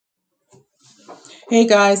Hey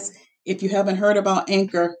guys, if you haven't heard about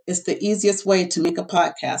Anchor, it's the easiest way to make a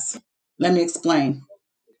podcast. Let me explain.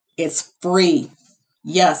 It's free.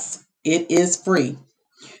 Yes, it is free.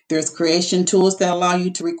 There's creation tools that allow you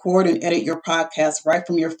to record and edit your podcast right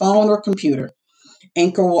from your phone or computer.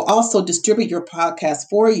 Anchor will also distribute your podcast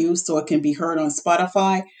for you so it can be heard on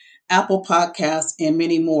Spotify, Apple Podcasts, and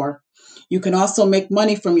many more. You can also make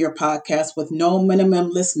money from your podcast with no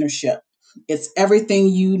minimum listenership. It's everything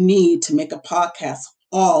you need to make a podcast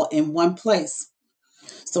all in one place.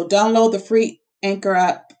 So download the free Anchor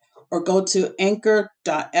app or go to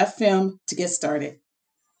anchor.fm to get started.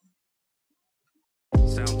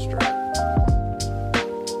 Soundstripe.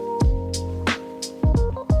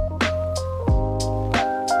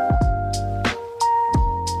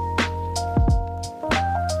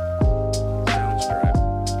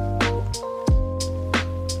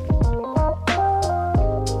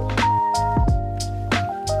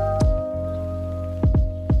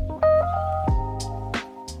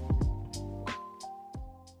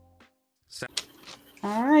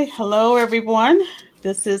 All right. Hello, everyone.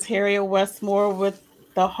 This is Harriet Westmore with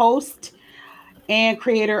the host and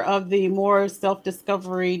creator of the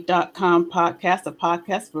moreselfdiscovery.com podcast, a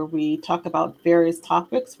podcast where we talk about various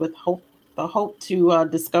topics with the hope to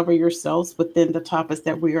discover yourselves within the topics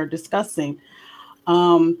that we are discussing.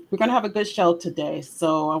 We're going to have a good show today.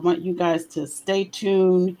 So I want you guys to stay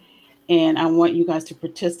tuned and I want you guys to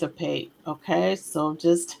participate. Okay. So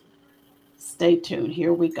just stay tuned.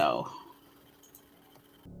 Here we go.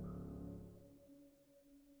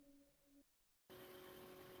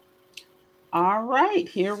 All right,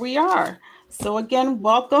 here we are. So again,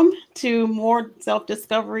 welcome to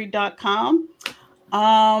moreselfdiscovery.com.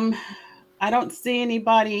 I don't see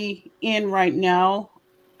anybody in right now.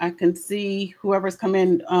 I can see whoever's come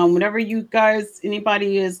in. Whenever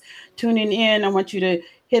anybody is tuning in, I want you to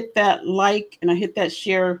hit that like and I hit that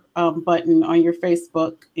share button on your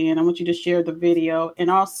Facebook. And I want you to share the video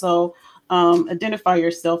and also identify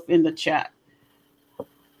yourself in the chat.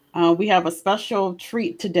 We have a special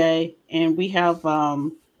treat today, and we have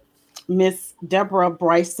Miss Deborah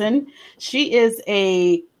Bryson. She is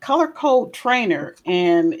a color code trainer,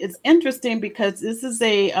 and it's interesting because this is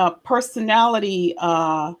a personality,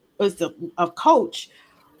 is a coach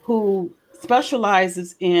who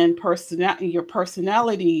specializes in your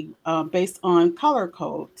personality based on color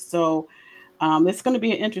code. So it's going to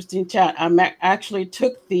be an interesting chat. I actually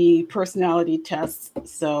took the personality test,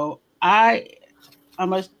 so I'm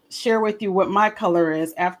going to share with you what my color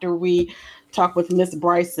is after we talk with Miss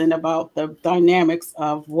Bryson about the dynamics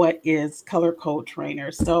of what is color code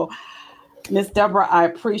trainer. So, Miss Deborah, I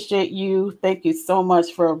appreciate you. Thank you so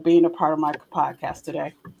much for being a part of my podcast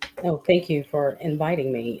today. Oh, thank you for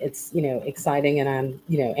inviting me. It's, exciting, and I'm,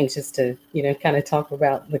 anxious to, kind of talk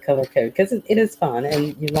about the color code because it is fun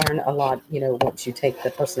and you learn a lot, once you take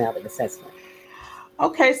the personality assessment.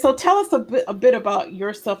 Okay, so tell us a bit about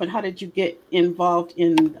yourself and how did you get involved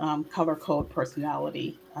in color code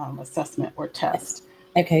personality assessment or test?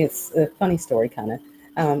 Okay, it's a funny story, kind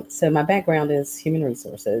of. So my background is human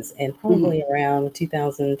resources, and probably around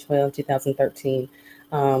 2012, 2013,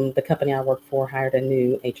 the company I worked for hired a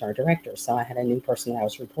new HR director. So I had a new person that I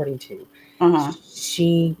was reporting to.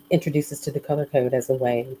 She introduced us to the color code as a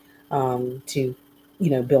way to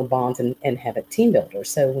build bonds and have a team builder.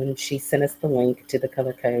 So when she sent us the link to the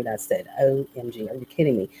color code, I said, OMG, are you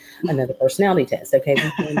kidding me? Another personality test. Okay,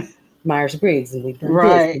 we've done Myers-Briggs and we've done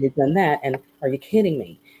this and we've done that. And are you kidding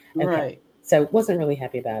me? Okay. Right. So wasn't really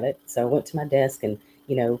happy about it. So I went to my desk and,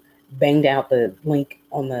 banged out the link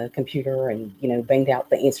on the computer and, banged out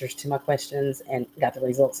the answers to my questions and got the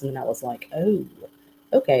results. And then I was like, oh,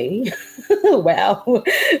 okay, wow,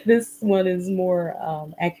 this one is more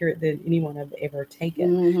accurate than anyone I've ever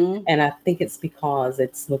taken. And I think it's because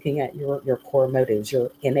it's looking at your core motives,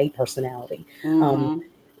 your innate personality.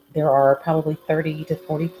 There are probably 30 to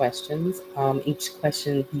 40 questions. Each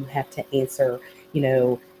question you have to answer,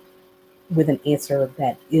 with an answer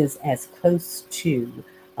that is as close to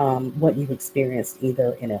what you've experienced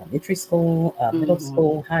either in elementary school, middle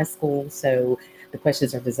school, high school. So the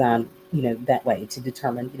questions are designed, that way to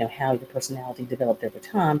determine, how your personality developed over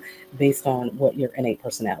time based on what your innate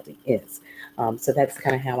personality is. So that's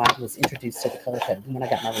kind of how I was introduced to the color code. And when I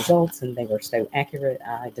got my results and they were so accurate,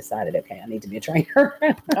 I decided, okay, I need to be a trainer.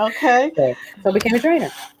 Okay. So I became a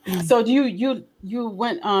trainer. So do you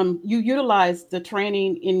went, you utilized the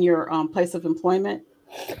training in your place of employment,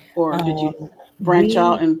 or did you branch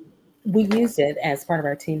out and... We used it as part of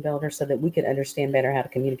our team builder so that we could understand better how to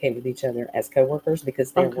communicate with each other as coworkers,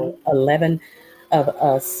 because there were 11 of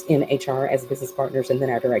us in HR as business partners and then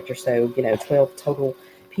our director. So, 12 total,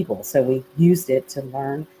 people. So we used it to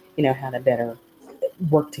learn, how to better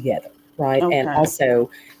work together, right? And Okay.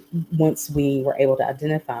 also, once we were able to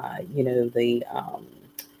identify, the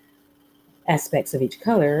aspects of each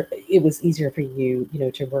color, it was easier for you,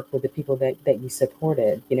 to work with the people that you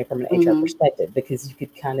supported, from an HR Mm-hmm. perspective, because you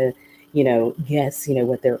could kind of, guess,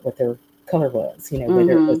 what their color was,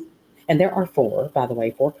 whether it was, Mm-hmm. and there are four, by the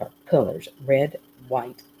way, four colors: red,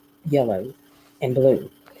 white, yellow, and blue.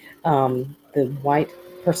 The white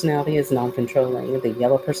personality is non-controlling. The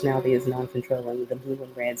yellow personality is non-controlling. The blue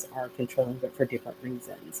and reds are controlling, but for different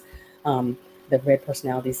reasons. Um, the red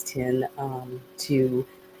personalities tend to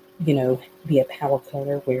be a power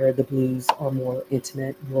color, where the blues are more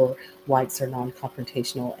intimate, your whites are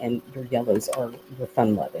non-confrontational, and your yellows are your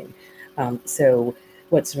fun-loving. So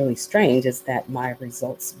what's really strange is that my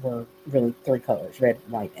results were really three colors: red,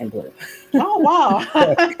 white, and blue. Oh, wow.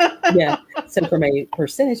 So, yeah. So from a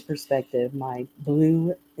percentage perspective, my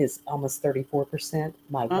blue is almost 34%,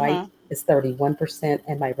 my white Uh-huh. is 31%,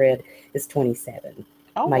 and my red is 27.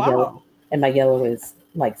 Oh, My yellow wow. and my yellow is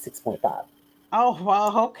like 6.5. Oh,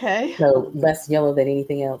 wow. Okay. So less yellow than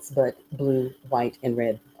anything else, but blue, white, and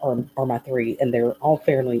red are my three, and they're all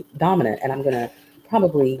fairly dominant. And I'm gonna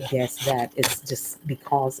probably guess that it's just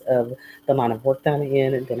because of the amount of work that I'm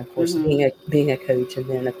in, and then of course Mm-hmm. being a coach, and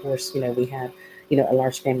then of course we have a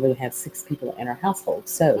large family. We have six people in our household.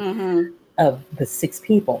 So Mm-hmm. of the six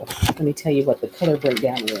people, let me tell you what the color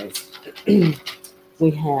breakdown is.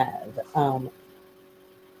 We have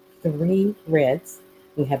three reds,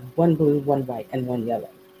 we have one blue, one white, and one yellow.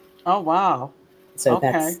 Oh, wow. So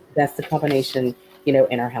Okay. that's the combination,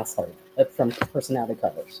 in our household from personality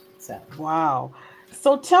colors. So Wow.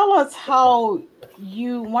 So tell us how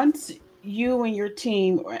once you and your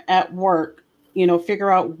team are at work,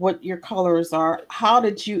 figure out what your colors are, how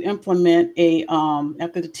did you implement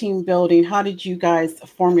after the team building, how did you guys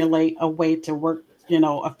formulate a way to work,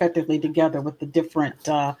 effectively together with the different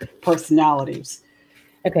personalities?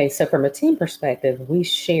 okay, so from a team perspective, we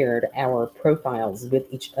shared our profiles with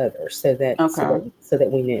each other so that so Okay. that so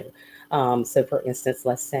that we knew. So for instance,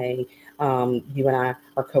 let's say you and I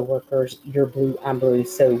are coworkers. You're blue, I'm blue,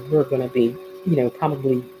 so we're going to be,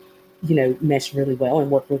 probably, mesh really well and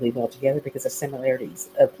work really well together because of similarities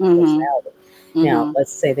of Mm-hmm. personality. Now, Mm-hmm.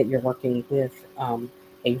 let's say that you're working with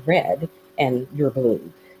a red and you're blue.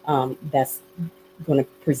 That's going to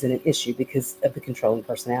present an issue because of the controlling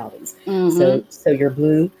personalities. So, Mm-hmm. so your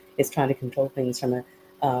blue is trying to control things from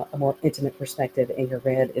a more intimate perspective, and your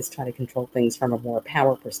red is trying to control things from a more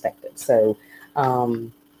power perspective. So,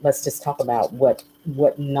 let's just talk about what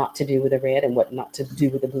not to do with the red and what not to do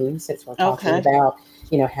with the blue, since we're talking Okay. about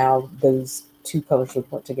how those two colors would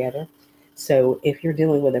work together. So, if you're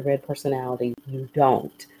dealing with a red personality, you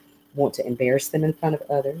don't want to embarrass them in front of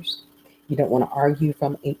others. You don't want to argue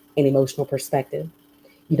from an emotional perspective.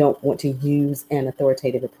 You don't want to use an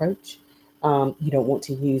authoritative approach. You don't want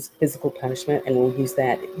to use physical punishment. And we'll use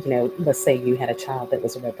that, let's say you had a child that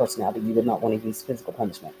was a red personality, you would not want to use physical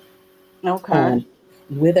punishment. Okay. Um,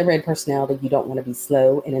 with a red personality, you don't want to be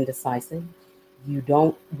slow and indecisive. You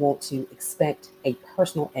don't want to expect a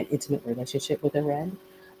personal and intimate relationship with a red.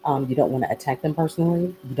 You don't want to attack them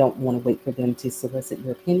personally. You don't want to wait for them to solicit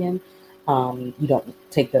your opinion. You don't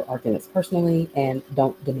take their arguments personally, and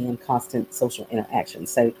don't demand constant social interaction.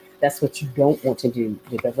 So that's what you don't want to do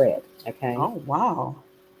with a red. Okay. Oh, wow.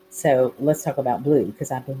 So let's talk about blue,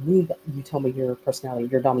 because I believe you told me your personality,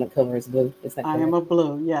 your dominant color is blue. Is that I am correct? a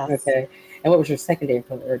blue, yes. Okay. And what was your secondary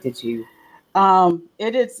color, or did you?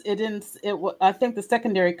 It is, it didn't, I think the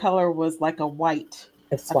secondary color was like a white.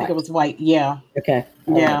 It's I think it white. was white. Yeah. Okay.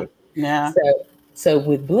 All Yeah. righty. Yeah. So, so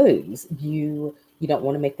with blues, you don't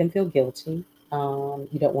want to make them feel guilty.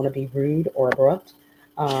 You don't want to be rude or abrupt.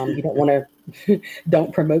 You don't want to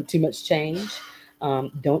don't promote too much change.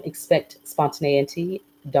 Don't expect spontaneity.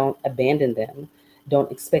 Don't abandon them.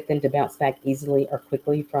 Don't expect them to bounce back easily or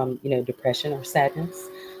quickly from depression or sadness.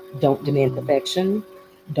 Don't demand Mm. perfection.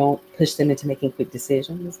 Don't push them into making quick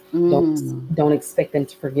decisions. Don't Mm. don't expect them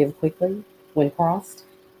to forgive quickly when crossed,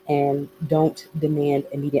 and don't demand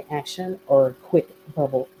immediate action or quick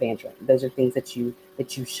verbal banter. Those are things that you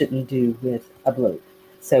shouldn't do with a blue.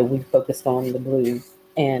 So we focused on the blue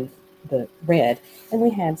and the red, and we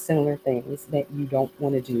have similar things that you don't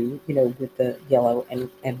want to do, with the yellow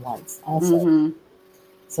and whites also. Mm-hmm.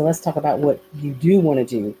 So let's talk about what you do want to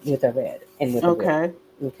do with a red and with a red. Okay.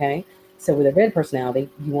 Okay. So with a red personality,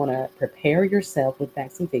 you want to prepare yourself with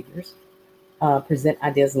facts and figures, present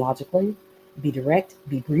ideas logically, be direct,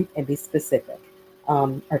 be brief, and be specific.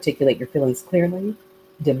 Articulate your feelings clearly,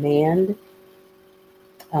 demand,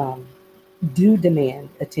 um, do demand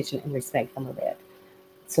attention and respect from a red.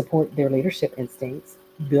 support their leadership instincts,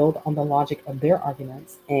 build on the logic of their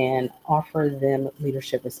arguments, and offer them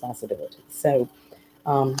leadership responsibilities. So,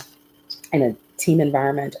 um, in a team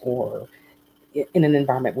environment or in an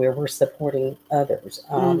environment where we're supporting others,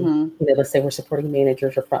 let's say we're supporting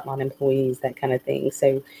managers or frontline employees, that kind of thing.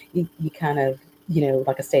 So you kind of,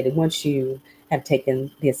 like I stated, once you have taken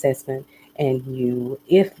the assessment and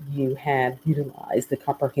if you have utilized the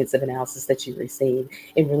comprehensive analysis that you receive,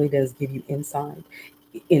 it really does give you insight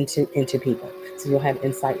into people. So you'll have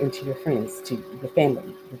insight into your friends, to your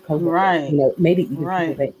family, your coworkers, Right. maybe even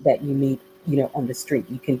Right. people that you meet, on the street.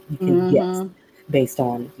 You can guess based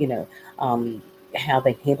on, how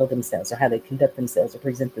they handle themselves or how they conduct themselves or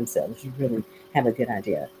present themselves. You really have a good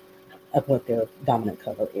idea of what their dominant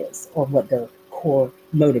color is or what their core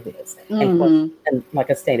motive is. And like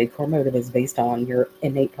I stated, core motive is based on your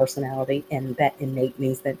innate personality, and that innate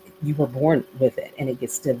means that you were born with it, and it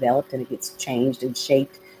gets developed and it gets changed and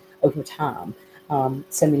shaped over time.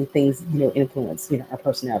 So many things, influence, our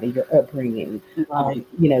personality, your upbringing, Right.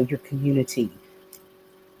 your community,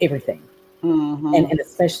 everything. And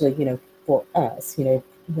especially, for us, we're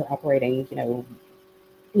operating,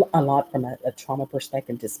 a lot from a trauma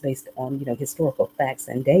perspective, just based on, historical facts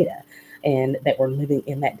and data, and that we're living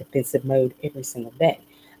in that defensive mode every single day.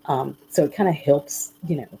 So it kind of helps,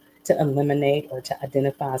 to eliminate or to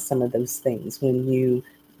identify some of those things when you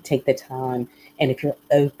take the time, and if you're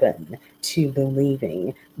open to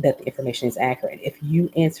believing that the information is accurate. If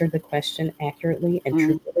you answer the question accurately and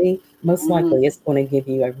truthfully, most likely it's going to give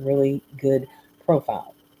you a really good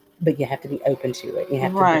profile. But you have to be open to it. You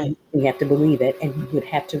have to believe it, and you would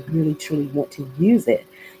have to really truly want to use it,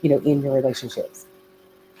 in your relationships.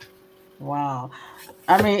 Wow.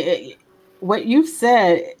 I mean, what you've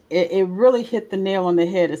said, it really hit the nail on the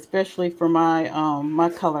head, especially for my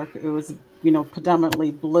color. It was, predominantly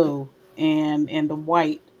blue and the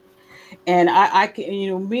white. And I can,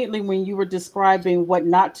 immediately when you were describing what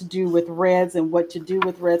not to do with reds and what to do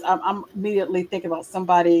with reds, I'm immediately thinking about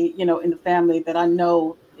somebody, in the family that I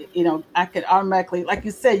know, I could automatically, like you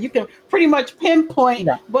said, you can pretty much pinpoint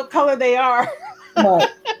what color they are.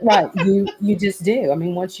 Right. You just do. I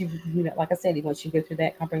mean, once like I said, once you go through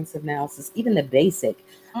that comprehensive analysis, even the basic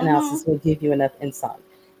analysis will give you enough insight.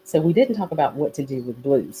 So we didn't talk about what to do with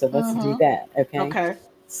blues. So let's do that. Okay.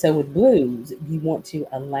 So with blues, you want to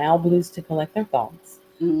allow blues to collect their thoughts.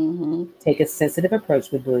 Take a sensitive approach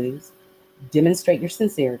with blues. Demonstrate your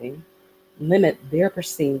sincerity. Limit their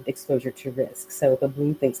perceived exposure to risk. So if a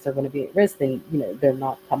blue thinks they're going to be at risk, then they're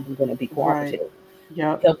not probably going to be cooperative.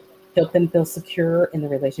 Help them feel secure in the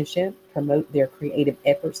relationship. Promote their creative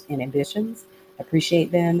efforts and ambitions.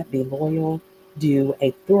 Appreciate them. Be loyal. Do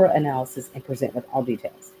a thorough analysis and present with all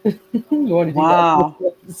details. You want to do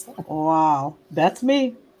that? Wow. That's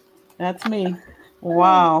me. That's me.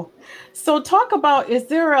 Wow. So talk about, is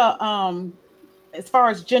there as far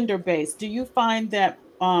as gender based, do you find that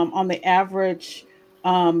on the average,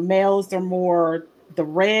 males are more the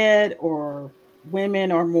red, or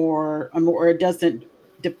women are more, or it doesn't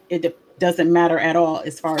matter at all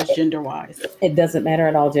as far as gender wise? It doesn't matter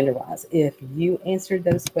at all gender wise. If you answered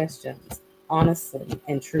those questions honestly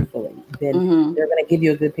and truthfully, then they're going to give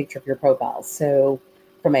you a good picture of your profile. So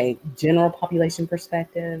from a general population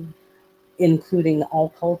perspective, including all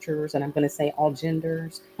cultures, and I'm going to say all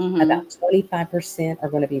genders, about 25% are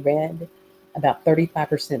going to be red, about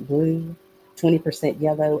 35% blue, 20%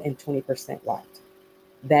 yellow, and 20% white.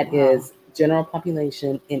 That is general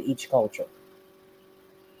population in each culture.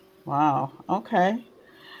 Wow. Okay.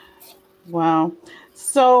 Wow.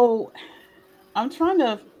 So I'm trying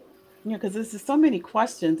to, because this is so many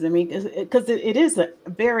questions. I mean, because it is a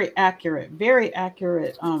very accurate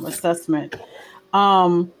assessment.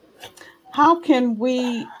 How can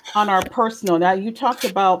we, on our personal, now you talked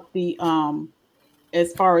about the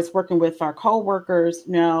as far as working with our coworkers.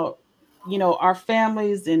 Now, our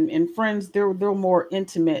families and friends, they're more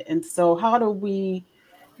intimate, and so how do we,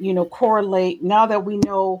 correlate, now that we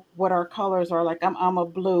know what our colors are? Like I'm a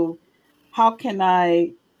blue. How can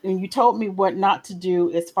I? And you told me what not to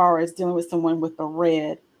do as far as dealing with someone with a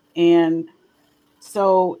red, and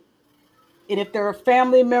so, and if there are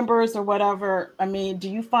family members or whatever, I mean, do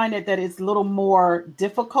you find that it's a little more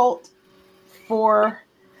difficult for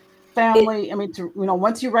family? I mean, to,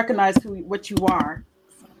 once you recognize what you are.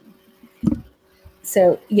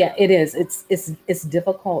 So yeah, it is. It's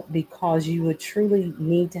difficult because you would truly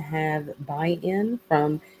need to have buy-in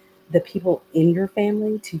from the people in your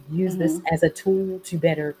family to use this as a tool to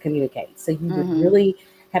better communicate. So you would really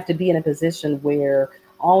have to be in a position where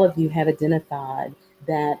all of you have identified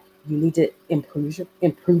that you need to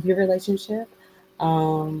improve your relationship,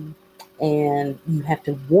 and you have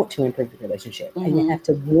to want to improve your relationship, and you Mhm. have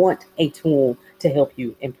to want a tool to help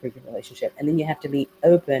you improve your relationship, and then you have to be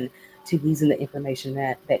open to using the information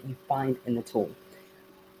that you find in the tool.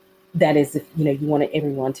 That is, if you want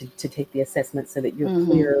everyone to take the assessment so that you're Mhm.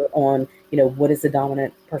 clear on what is the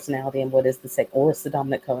dominant personality and what is or what's the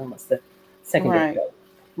dominant color and what's the secondary Right. color.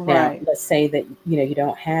 Now, Right. let's say that you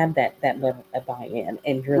don't have that level of buy-in,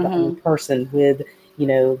 and you're the only Mhm. person with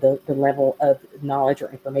the level of knowledge or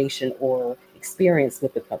information or experience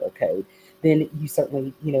with the color code. Then you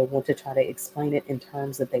certainly want to try to explain it in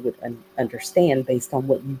terms that they would understand based on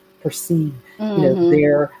what you perceive Mhm.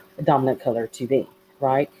 their dominant color to be,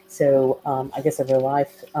 right? So I guess a real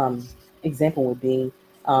life example would be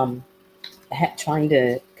um, trying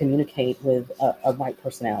to communicate with a white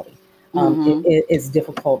personality. Mhm. It is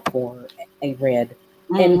difficult for a red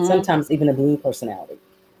and Mhm. sometimes even a blue personality,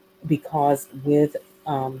 because with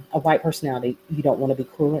a white personality, you don't want to be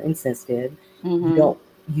cruel or insensitive. You Mhm. don't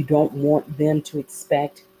you don't want them to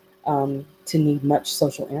expect to need much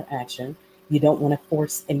social interaction. You don't want to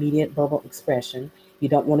force immediate verbal expression. You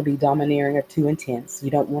don't want to be domineering or too intense.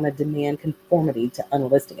 You don't want to demand conformity to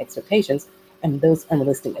unrealistic expectations. And those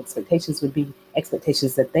unrealistic expectations would be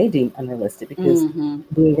expectations that they deem unrealistic, because Mhm.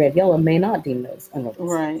 blue, red, yellow may not deem those unrealistic.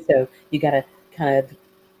 Right. So you got to kind of,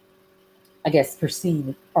 I guess,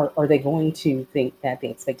 perceive, are they going to think that the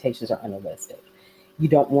expectations are unrealistic? You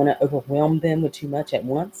don't want to overwhelm them with too much at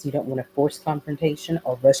once. You don't want to force confrontation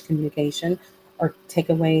or rush communication or take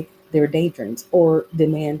away their daydreams or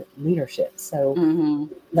demand leadership. So Mhm.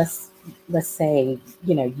 let's let's say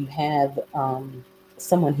you have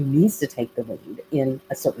someone who needs to take the lead in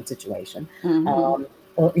a certain situation, Mhm. um,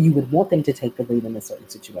 or you would want them to take the lead in a certain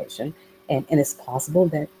situation, and it's possible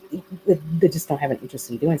that they just don't have an interest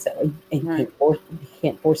in doing so, and Right. you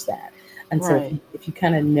can't force that. And so Right. if you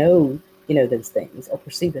kind of know those things or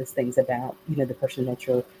perceive those things about the person that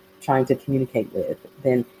you're trying to communicate with,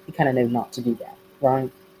 then you kind of know not to do that, right?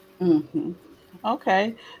 Mhm.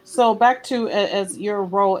 Okay. So back to as your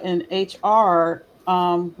role in HR,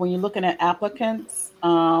 when you're looking at applicants,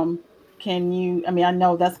 can you? I mean, I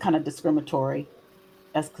know that's kind of discriminatory.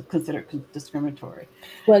 That's considered discriminatory.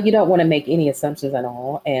 Well, you don't want to make any assumptions at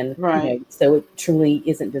all, and Right. so it truly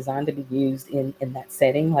isn't designed to be used in that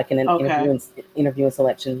setting, like in an Okay. interview and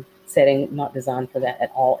selection setting. Not designed for that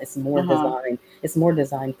at all. Uh huh. It's more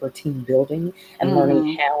designed for team building and learning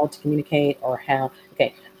Mhm. how to communicate, or how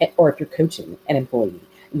or if you're coaching an employee,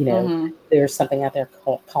 you know, Mhm. there's something out there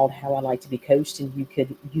called How I Like to Be Coached, and you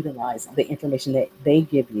could utilize the information that they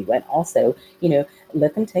give you, and also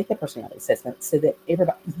let them take the personality assessment so that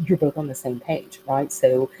everybody you're both on the same page, right?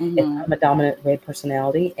 So if Mhm. I'm a dominant red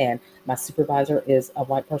personality and my supervisor is a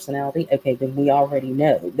white personality, okay, then we already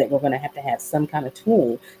know that we're going to have some kind of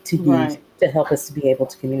tool to use Right. to help us to be able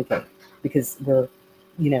to communicate, because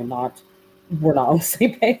not we're not on the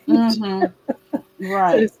same page, Mhm. so to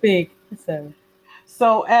Right. speak. So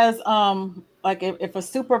So as like if a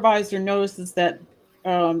supervisor notices that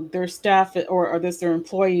their staff or this their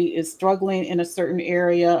employee is struggling in a certain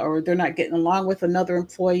area, or they're not getting along with another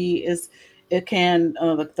employee, is it can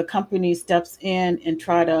the company steps in and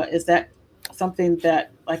try to, is that something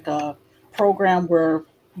that like a program where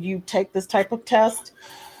you take this type of test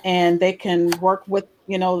and they can work with,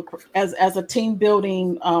 as a team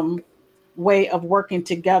building way of working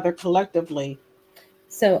together collectively.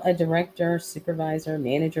 So a director, supervisor,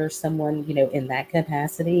 manager, someone, in that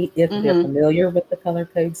capacity, if they're Mhm. familiar with the color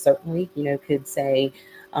code, certainly, could say,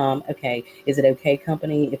 okay, is it okay,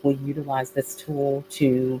 company, if we utilize this tool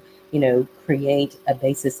to, create a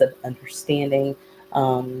basis of understanding,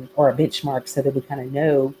 or a benchmark, so that we kind of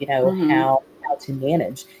know, Mhm. how to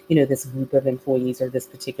manage, this group of employees or this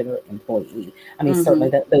particular employee. I mean, certainly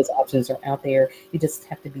Mhm. that those options are out there. You just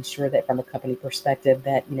have to be sure that from a company perspective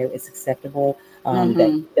that, it's acceptable,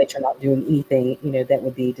 Mhm. that you're not doing anything, that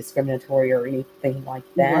would be discriminatory or anything like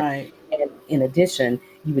that. Right. And in addition,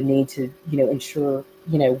 you would need to, ensure,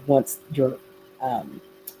 once you're um,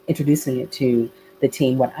 introducing it to the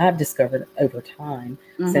team, what I've discovered over time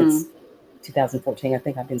since Mhm. 2014, I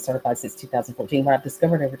think I've been certified since 2014. What I've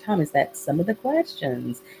discovered over time is that some of the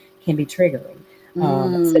questions can be triggering.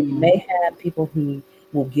 So you Mm. may have people who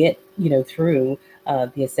will get, through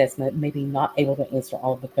the assessment, maybe not able to answer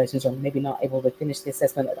all of the questions, or maybe not able to finish the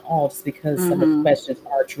assessment at all, just because some of the Mhm. questions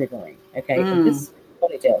are triggering. Okay, and Mm. this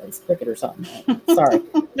ponytail is crooked or something. Sorry,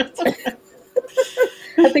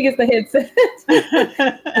 I think it's the headset.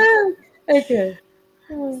 Okay.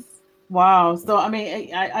 Wow. So I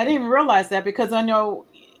mean, I didn't realize that, because I know,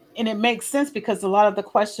 and it makes sense because a lot of the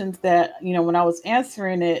questions that, when I was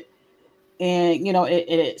answering it, and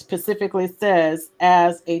it specifically says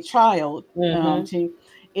as a child. Mm-hmm.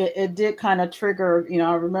 It did kind of trigger.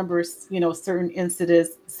 I remember certain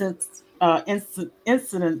incidents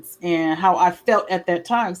and how I felt at that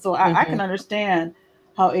time. So I Mm-hmm. can understand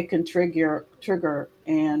how it can trigger.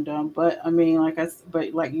 And but I mean,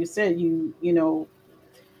 but like you said,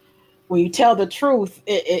 when you tell the truth,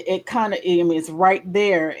 it kind of, I mean, it's right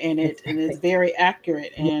there, and it's Exactly. very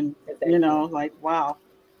accurate, Yeah, and exactly. like, wow.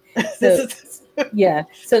 This So is yeah,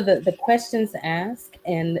 so the questions asked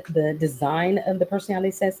and the design of the personality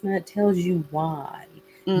assessment tells you why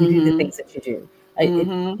you do the mm-hmm, things that you do. It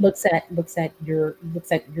mm-hmm, looks at your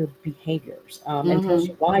behaviors, and tells mm-hmm,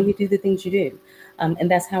 you why you do the things you do,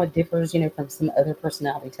 and that's how it differs, from some other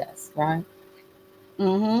personality tests, right?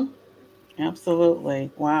 mm-hmm. Absolutely.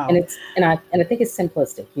 And Wow. I think it's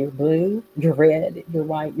simplistic. You're blue, you're red, you're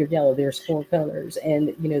white, you're yellow. There's four colors,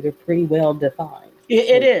 and they're pretty well defined It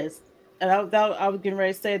for you. is. And I was getting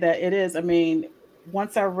ready to say that it is. I mean,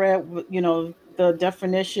 once I read, the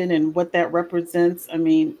definition and what that represents, I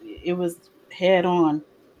mean, it was head on,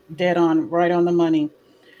 dead on, right on the money.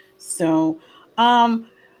 So, um,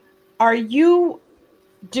 are you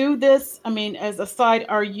do this? I mean, as a side,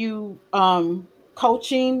 are you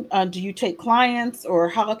coaching? Do you take clients, or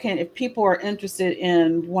how can, if people are interested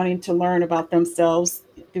in wanting to learn about themselves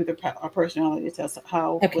through the personality test,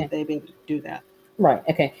 how would Okay. they be able to do that? Right.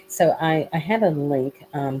 Okay. So I have a link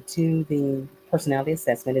to the personality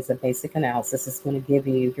assessment. It's a basic analysis. It's going to give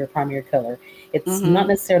you your primary color. It's not Mm-hmm.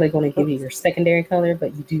 necessarily going to give you Oops. your secondary color,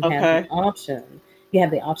 but you do have the Okay. option. You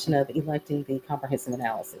have the option of electing the comprehensive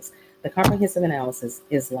analysis. The comprehensive analysis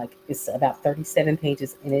is it's about 37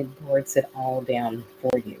 pages, and it breaks it all down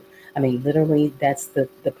for you. I mean, literally, that's the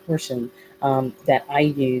portion that I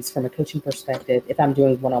use from a coaching perspective. If I'm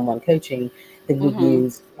doing one-on-one coaching, then we Mm-hmm.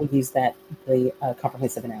 use we use that the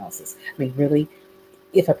comprehensive analysis. I mean, really,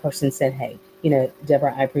 if a person said, "Hey,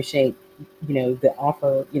 Deborah, I appreciate the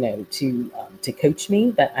offer, to coach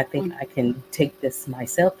me, but I think I can take this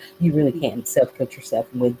myself." You really can self coach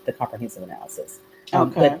yourself with the comprehensive analysis. But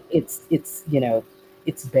Okay.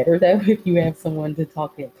 it's better though if you have someone to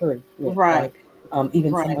talk it through with, right? Right.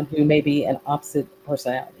 Even Right. someone who may be an opposite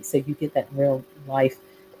personality, so you get that real life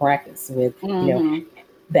practice with Mm-hmm.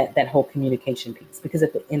 that whole communication piece, because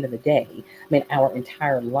at the end of the day, I mean, our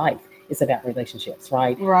entire life is about relationships,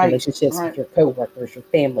 right? Right. Relationships with Right. your coworkers, your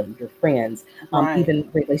family, your friends, Right. even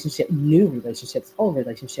new relationships, old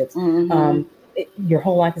relationships. Mm-hmm. Your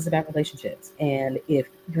whole life is about relationships, and if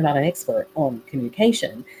you're not an expert on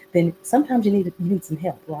communication, then sometimes you need some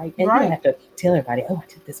help, right? And you don't Right. have to tell everybody, "Oh, I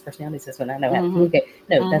took this personality assessment, I know how to Mm-hmm. communicate."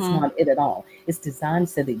 No, that's Mm-hmm. not it at all. It's designed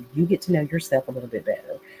so that you get to know yourself a little bit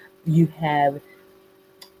better. You have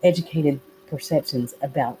educated perceptions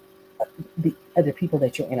about the other people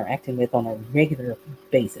that you're interacting with on a regular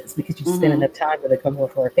basis, because you spend Mm-hmm. enough time with a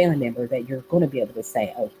coworker or a family member that you're going to be able to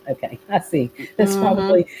say, "Oh, okay, I see. That's Mm-hmm.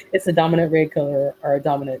 probably it's a dominant red color or a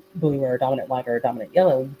dominant blue or a dominant white or a dominant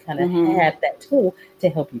yellow." You kind of Mm-hmm. have that tool to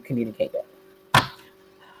help you communicate it.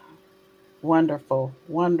 Wonderful,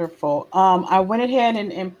 wonderful. I went ahead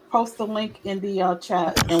and post the link in the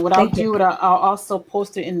chat, and what I'll Thank you. do, I'll also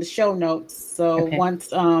post it in the show notes. So Okay.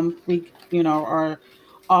 once we are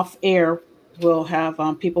off air, we'll have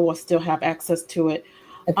people will still have access to it.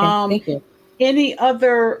 Okay. Um, Thank you. any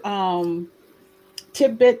other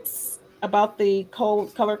tidbits about the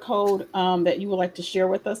color code that you would like to share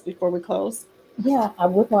with us before we close? Yeah, I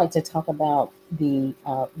would like to talk about the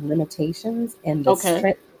limitations and the Okay.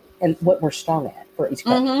 strength and what we're strong at for each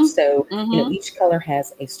color. Mm-hmm. So, Mm-hmm. each color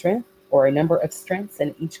has a strength or a number of strengths,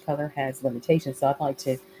 and each color has limitations. So, I'd like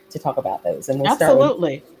to talk about those, and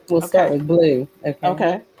Absolutely. we'll start Okay. with blue. Okay.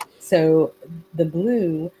 Okay. So, the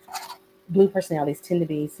blue personalities tend to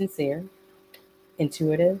be sincere,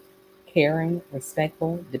 intuitive, caring,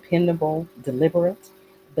 respectful, dependable, deliberate,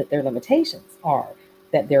 but their limitations are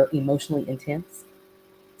that they're emotionally intense,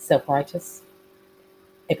 self righteous,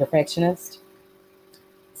 a perfectionist,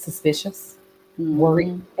 suspicious, worry.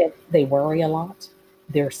 Mm-hmm. They worry a lot.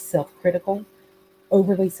 They're self critical,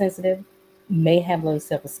 overly sensitive, may have low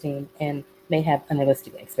self esteem, and may have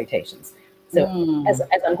unrealistic expectations. So, as, Mm.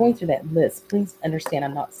 as I'm going through that list, please understand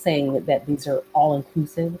I'm not saying that these are all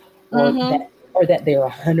inclusive, or Mm-hmm. that they're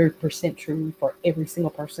 100% true for every single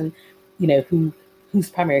person, whose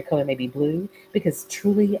primary color may be blue, because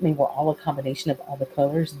truly, I mean, we're all a combination of all the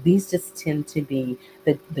colors. These just tend to be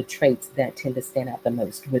the traits that tend to stand out the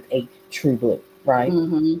most with a true blue, right?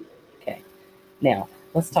 Mm-hmm. Okay. Now,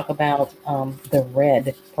 let's talk about the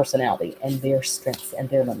red personality and their strengths and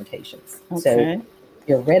their limitations. So, Okay.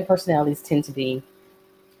 your red personalities tend to be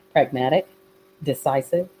pragmatic,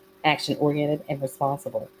 decisive, action oriented, and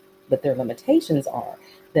responsible. But their limitations are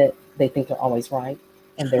that they think they're always right,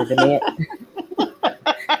 and they're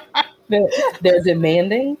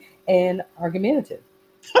demanding and argumentative.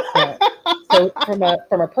 Uh, so from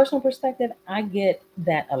a personal perspective, I get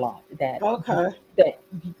that a lot. Okay. That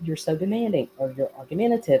you're so demanding, or you're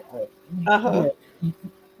argumentative, or Uh-huh.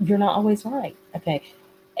 you're not always right. Okay,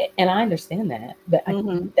 and I understand that, but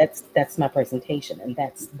Mm-hmm. that's my presentation, and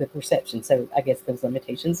that's the perception. So I guess those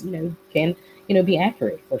limitations, can be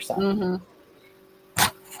accurate for some. Mm-hmm.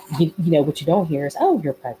 What you don't hear is, oh,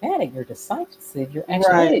 you're pragmatic, you're decisive, you're Right.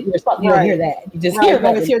 action-oriented. You don't hear that. You just hear You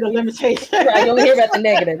about always hear the limitation. right. You only hear about the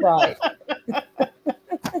negative, right?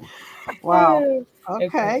 Wow. Okay.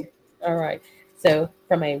 Okay. All right. So,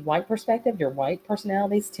 from a white perspective, your white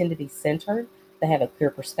personalities tend to be centered. They have a clear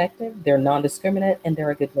perspective. They're non-discriminate, and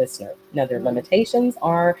they're a good listener. Now, their limitations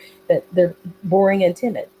are that they're boring and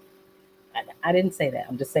timid. I didn't say that.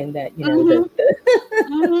 I'm just saying that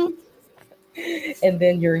Mm-hmm. And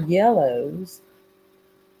then your yellows,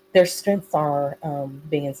 their strengths are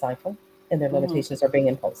being insightful, and their limitations are being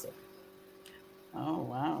impulsive. Oh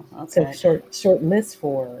wow. So Okay. short list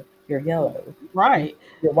for your yellow. Right.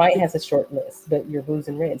 Your white has a short list, but your blues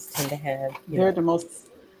and reds tend to have They're the most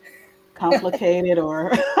complicated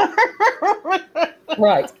or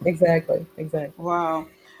right. Exactly. wow.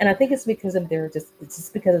 And I think it's because of their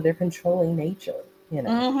controlling nature,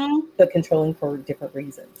 Mm-hmm. but controlling for different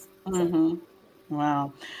reasons. Mm-hmm.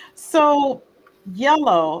 Wow. So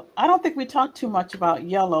yellow, I don't think we talked too much about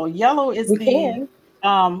yellow. Yellow is We the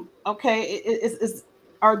can. okay, is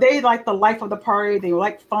are they like the life of the party? They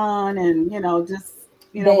like fun and just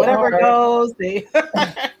They whatever are. goes, they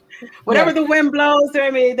whatever Yeah. the wind blows,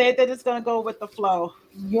 they're just gonna go with the flow.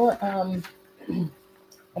 Your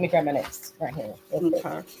let me grab my notes right here.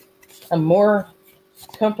 Okay. I'm more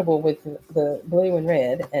comfortable with the blue and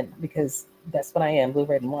red, and because that's what I am, blue,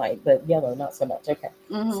 red, and white. But yellow, not so much. Okay.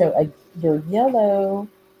 Mm-hmm. So your yellow,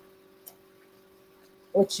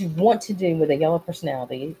 what you want to do with a yellow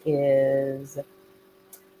personality is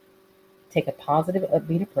take a positive,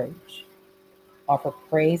 upbeat approach, offer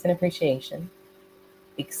praise and appreciation,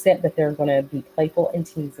 accept that they're going to be playful and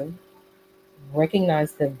teasing,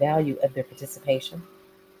 recognize the value of their participation,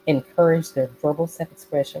 encourage their verbal self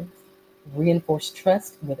expression, reinforce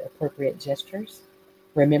trust with appropriate gestures,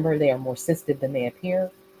 remember they are more sensitive than they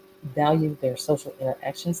appear, value their social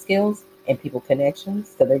interaction skills and people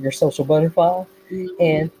connections, so they're your social butterfly, Mm-hmm.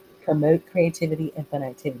 and promote creativity and fun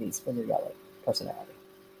activities for your yellow personality.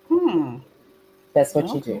 That's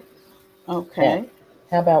what you do. Okay. Now,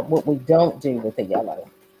 how about what we don't do with the yellow?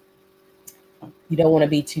 You don't want to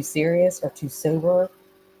be too serious or too sober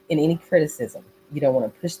in any criticism. You don't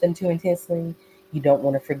want to push them too intensely. You don't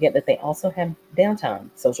want to forget that they also have downtime,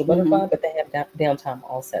 social butterfly, but they have downtime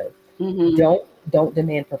also. Mm-hmm. Don't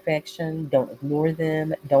demand perfection. Don't ignore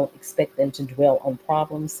them. Don't expect them to dwell on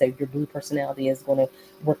problems. So your blue personality is going to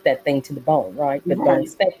work that thing to the bone, right? But don't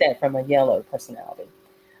expect that from a yellow personality.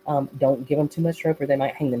 Don't give them too much rope or they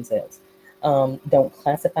might hang themselves. Don't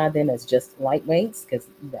classify them as just lightweights because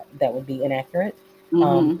that would be inaccurate.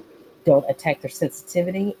 Don't attack their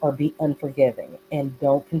sensitivity or be unforgiving, and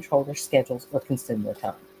don't control their schedules or consume their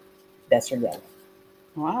time. That's your yellow.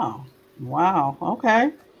 Wow.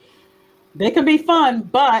 Okay. They can be fun,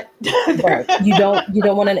 but right. You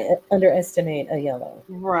don't want to underestimate a yellow.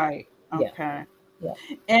 Right. Okay. Yeah.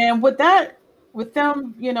 And with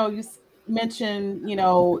them, you mentioned,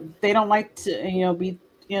 they don't like to, be,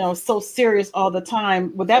 so serious all the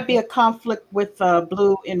time. Would that be a conflict with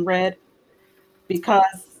blue and red?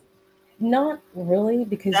 Because not really,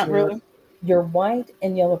 because your white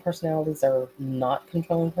and yellow personalities are not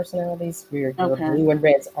controlling personalities, where your blue and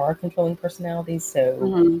reds are controlling personalities. So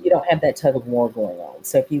you don't have that tug of war going on.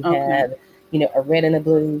 So if you have, a red and a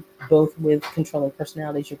blue, both with controlling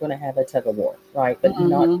personalities, you're going to have a tug of war, right? But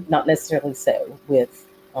not necessarily so with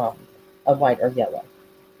a white or yellow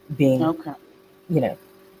being,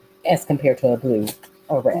 as compared to a blue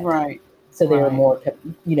or red. Right. So they are more,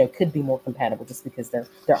 could be more compatible just because they're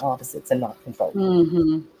opposites and not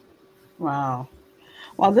controlled. Wow.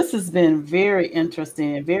 Well, this has been very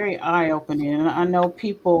interesting and very eye-opening. And I know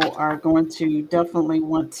people are going to definitely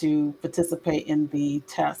want to participate in the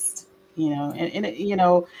test, to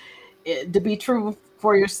be true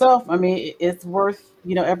for yourself. I mean, it's worth,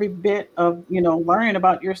 every bit of, learning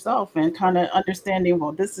about yourself and kind of understanding,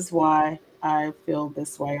 well, this is why I feel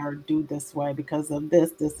this way or do this way because of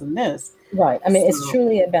this, this, and this. Right. I mean, it's So,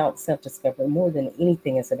 truly about self-discovery more than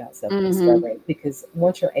anything is about mhm, self-discovery, because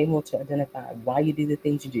once you're able to identify why you do the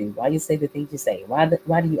things you do, why you say the things you say, why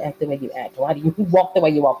do you act the way you act, why do you walk the way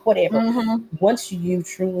you walk, whatever. mhm, Once you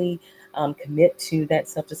truly commit to that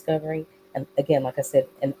self-discovery, and again, like I said,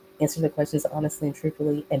 and answer the questions honestly and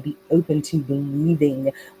truthfully, and be open to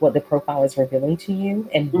believing what the profile is revealing to you,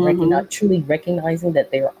 and mhm, truly recognizing that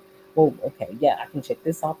they're, well, okay, yeah, I can check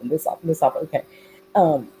this off and this off and this off. Okay,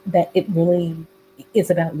 that it really is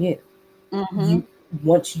about you. mhm. You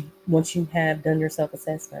once you have done your self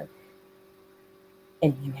assessment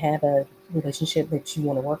and you have a relationship that you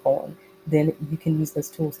want to work on, then you can use those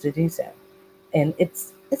tools to do so. And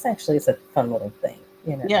it's a fun little thing,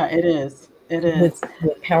 Yeah, it is. It is.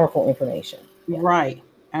 with powerful information. Yeah. Right.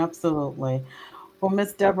 Absolutely. Well,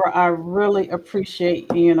 Miss Deborah, I really appreciate,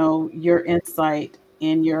 your insight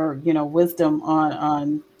and your, wisdom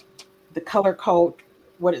on the color code.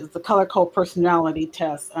 What is the color code personality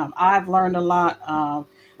test? I've learned a lot.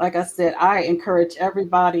 Like I said, I encourage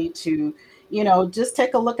everybody to, just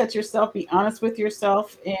take a look at yourself, be honest with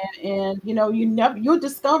yourself, and you'll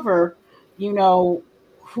discover, you know,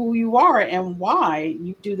 who you are and why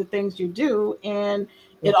you do the things you do, and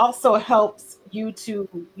Yeah. it also helps you to,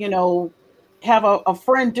 have a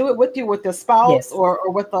friend do it with you, with a spouse, Yes. or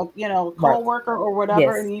with a, Right. coworker or whatever,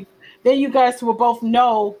 Yes. and then you guys will both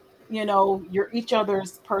know, your each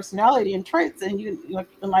other's personality and traits, and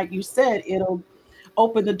like you said, it'll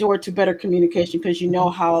open the door to better communication because you know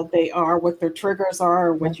Mhm. how they are, what their triggers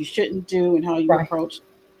are, Yeah. what you shouldn't do, and how you Right. approach.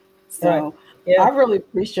 Right. So Yeah. I really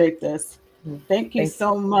appreciate this. Mm. Thank you Thank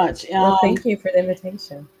so much. Well, thank you for the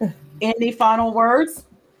invitation. Any final words?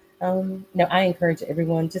 No, I encourage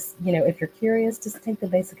everyone, just, if you're curious, just take the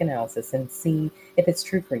basic analysis and see if it's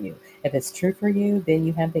true for you. If it's true for you, then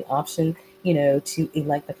you have the option, to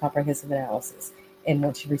elect the comprehensive analysis. And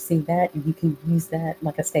once you receive that, you can use that,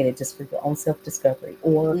 like I stated, just for your own self-discovery,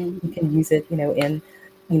 or you Mhm. can use it, in,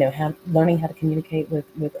 how learning how to communicate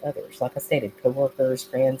with others. Like I stated, coworkers,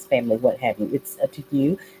 friends, family, what have you. It's up to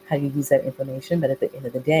you how you use that information. But at the end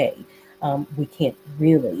of the day, we can't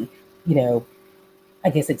really, you know, I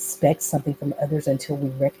guess expect something from others until we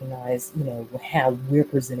recognize, how we're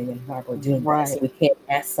presenting and why we're doing that. So Right. we can't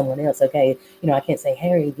ask someone else, okay, I can't say,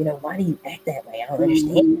 Harry, why do you act that way? I don't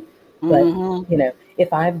understand. Hmm. But, Hmm.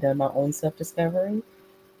 if I've done my own self discovery,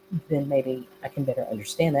 then maybe I can better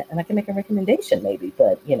understand that and I can make a recommendation maybe.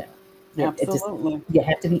 But, it just, Absolutely. you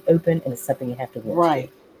have to be open, and it's something you have to want to do. Right.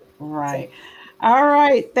 So, Right. All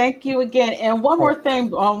right. Thank you again. And one all more right.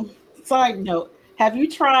 thing, side note. Have you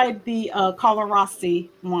tried the Colorasi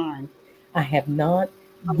wine? I have not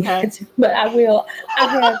Okay. yet, but I will. I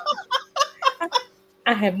have.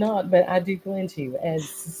 I have not, but I do plan to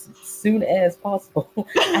as soon as possible.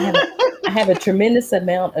 I have a, I have a tremendous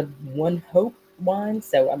amount of One Hope wine,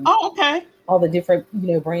 so I'm Oh, okay. all the different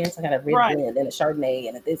brands. I got a red Right. blend and a Chardonnay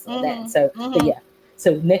and a this and a that. Hmm. So, but Hmm. yeah.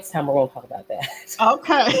 So next time we're gonna talk about that.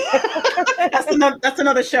 Okay. That's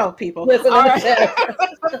another show, people. Listen All to the right.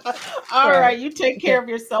 show. All All right. right. You take care Okay. of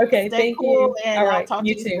yourself. Okay. Stay Thank cool, you. and All I'll right. talk to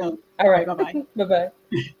You you too. soon. All All right. right. Bye bye. Bye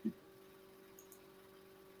bye.